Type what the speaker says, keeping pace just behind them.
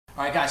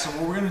All right, guys, so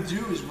what we're gonna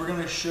do is we're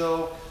gonna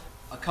show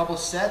a couple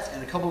sets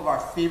and a couple of our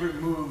favorite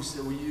moves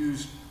that we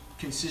use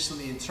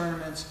consistently in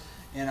tournaments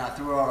and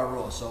throughout our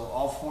roles. So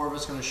all four of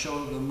us are gonna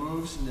show the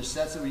moves and the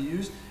sets that we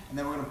use, and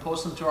then we're gonna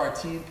post them to our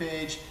team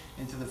page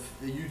and to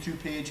the YouTube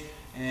page,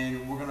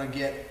 and we're gonna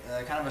get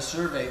kind of a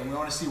survey, and we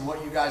wanna see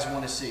what you guys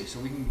wanna see. So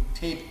we can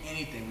tape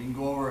anything. We can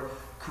go over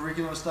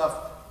curriculum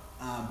stuff,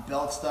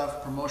 belt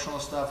stuff, promotional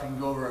stuff. We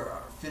can go over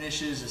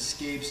finishes,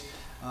 escapes.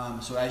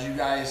 So as you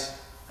guys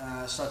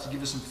start to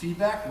give us some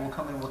feedback, we'll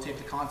come in, we'll tape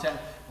the content,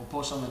 we'll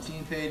post on the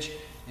team page,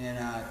 and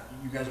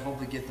you guys will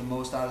hopefully get the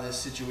most out of this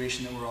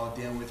situation that we're all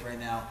dealing with right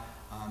now,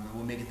 and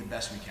we'll make it the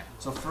best we can.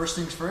 So first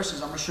things first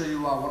is I'm going to show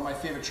you one of my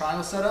favorite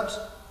triangle setups.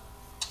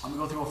 I'm going to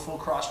go through a full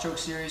cross choke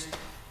series,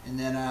 and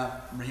then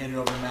I'm going to hand it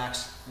over to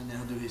Max, and then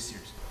he'll do his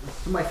series.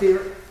 Some of my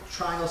favorite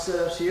triangle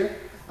setups here.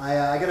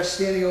 I got a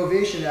standing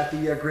ovation at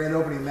the grand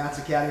opening of Matt's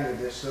Academy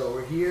with this, so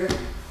we're here.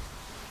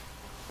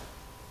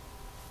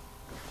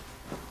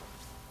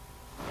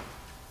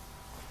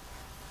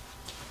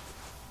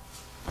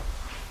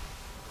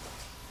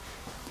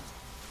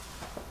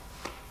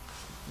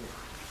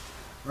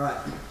 All right,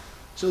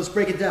 so let's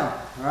break it down,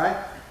 all right?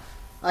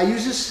 I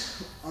use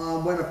this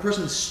when a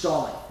person's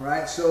stalling,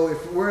 right? So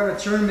if we're in a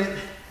tournament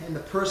and the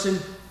person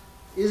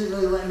isn't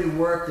really letting me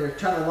work, they're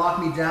trying to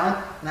lock me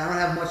down and I don't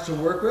have much to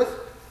work with,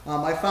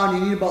 I found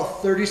you need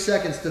about 30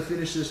 seconds to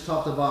finish this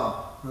top to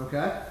bottom,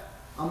 okay?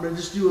 I'm gonna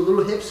just do a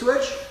little hip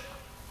switch.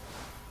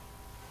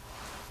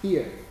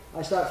 Here,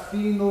 I start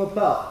feeding the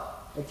lapel.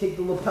 I take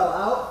the lapel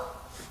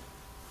out,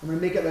 I'm gonna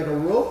make it like a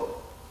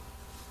rope,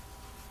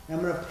 and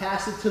I'm gonna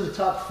pass it to the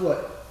top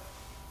foot.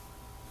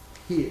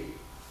 Here.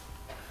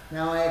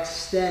 Now I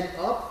extend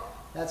up,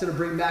 that's gonna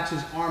bring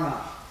Max's arm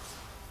out.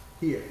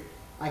 Here.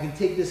 I can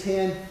take this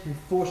hand and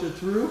force it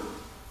through,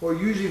 or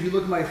usually if you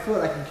look at my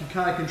foot, I can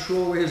kind of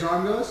control where his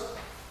arm goes.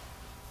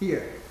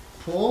 Here.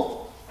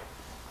 Pull,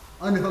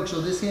 underhook so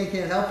this hand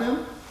can't help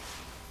him,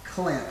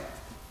 clamp.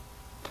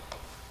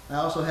 I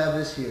also have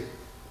this here.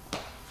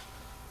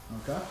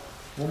 Okay?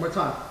 One more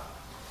time.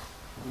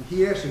 I'm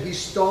here, so he's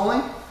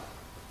stalling.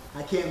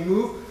 I can't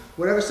move.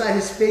 Whatever side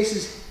his face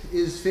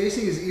is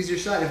facing is the easier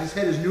side. If his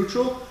head is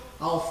neutral,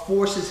 I'll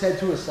force his head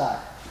to his side.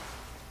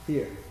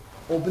 Here.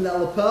 Open that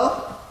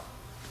lapel.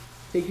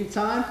 Take your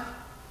time.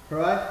 All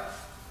right?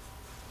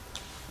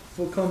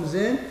 Foot comes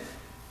in.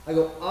 I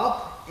go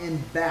up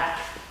and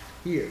back.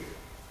 Here.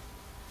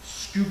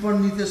 Scoop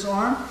underneath this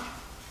arm.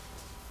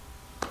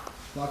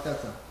 Lock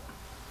that down.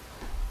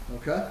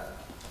 Okay?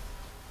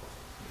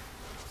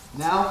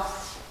 Now,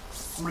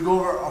 I'm going to go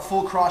over a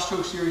full cross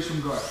choke series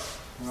from guard.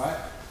 Alright,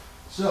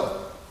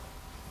 so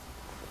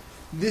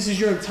this is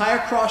your entire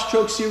cross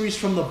choke series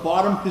from the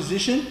bottom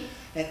position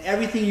and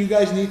everything you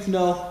guys need to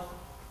know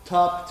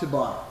top to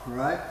bottom.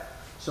 Alright,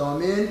 so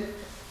I'm in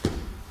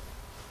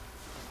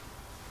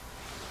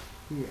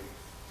here,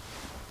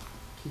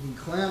 keeping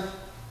clamp,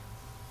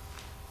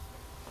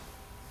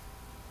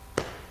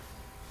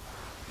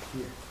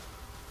 here,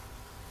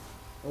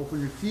 open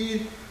your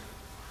feet.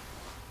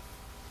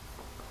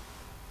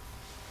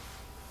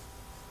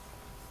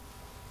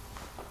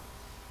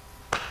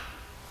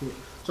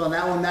 So on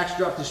that one, Max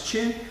dropped his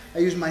chin. I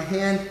use my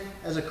hand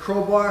as a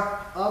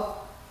crowbar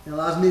up, and it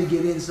allows me to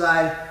get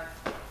inside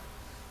and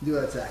do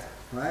that attack,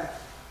 right?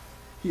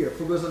 Here,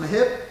 foot goes on the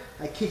hip,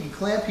 I kick and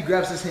clamp, he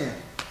grabs his hand.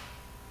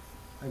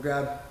 I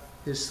grab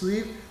his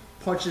sleeve,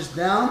 punches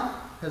down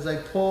as I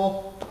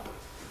pull,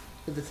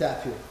 hit the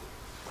tap here.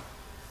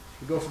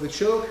 We go for the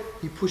choke,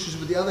 he pushes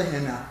with the other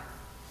hand now.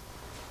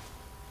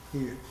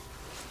 Here.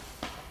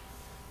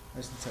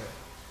 Nice and tight.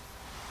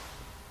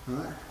 All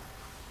right.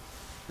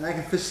 And I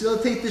can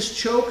facilitate this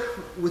choke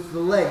with the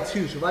leg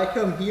too. So if I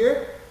come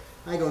here,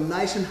 I go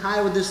nice and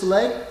high with this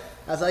leg.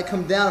 As I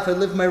come down, if I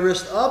lift my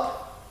wrist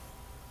up,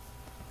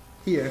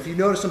 here. If you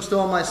notice I'm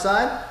still on my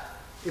side,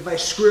 if I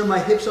square my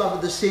hips off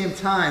at the same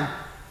time,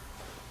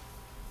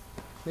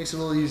 makes it a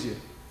little easier.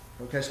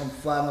 Okay, so I'm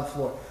flat on the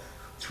floor.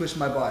 Twist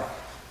my body.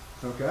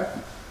 Okay?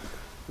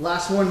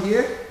 Last one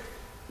here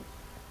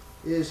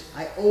is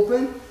I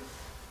open,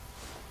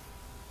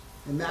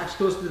 and Max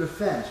goes to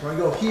defend. So I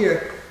go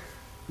here.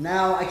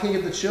 Now I can't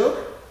get the choke,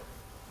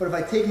 but if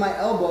I take my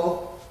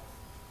elbow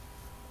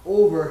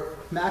over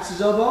Max's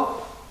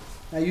elbow,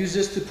 I use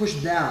this to push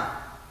down,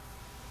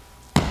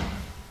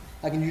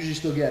 I can usually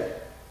still get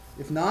it.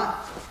 If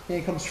not,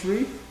 hand comes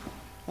free,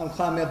 I'm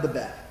climbing up the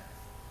back.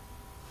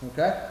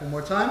 Okay, one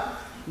more time,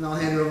 and I'll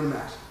hand it over to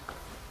Max.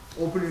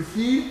 Open your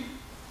feet,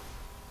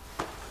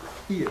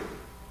 here.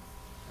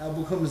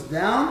 Elbow comes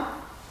down,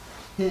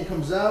 hand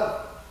comes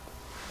out,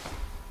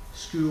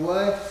 scoot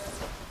away,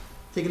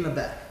 taking the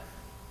back.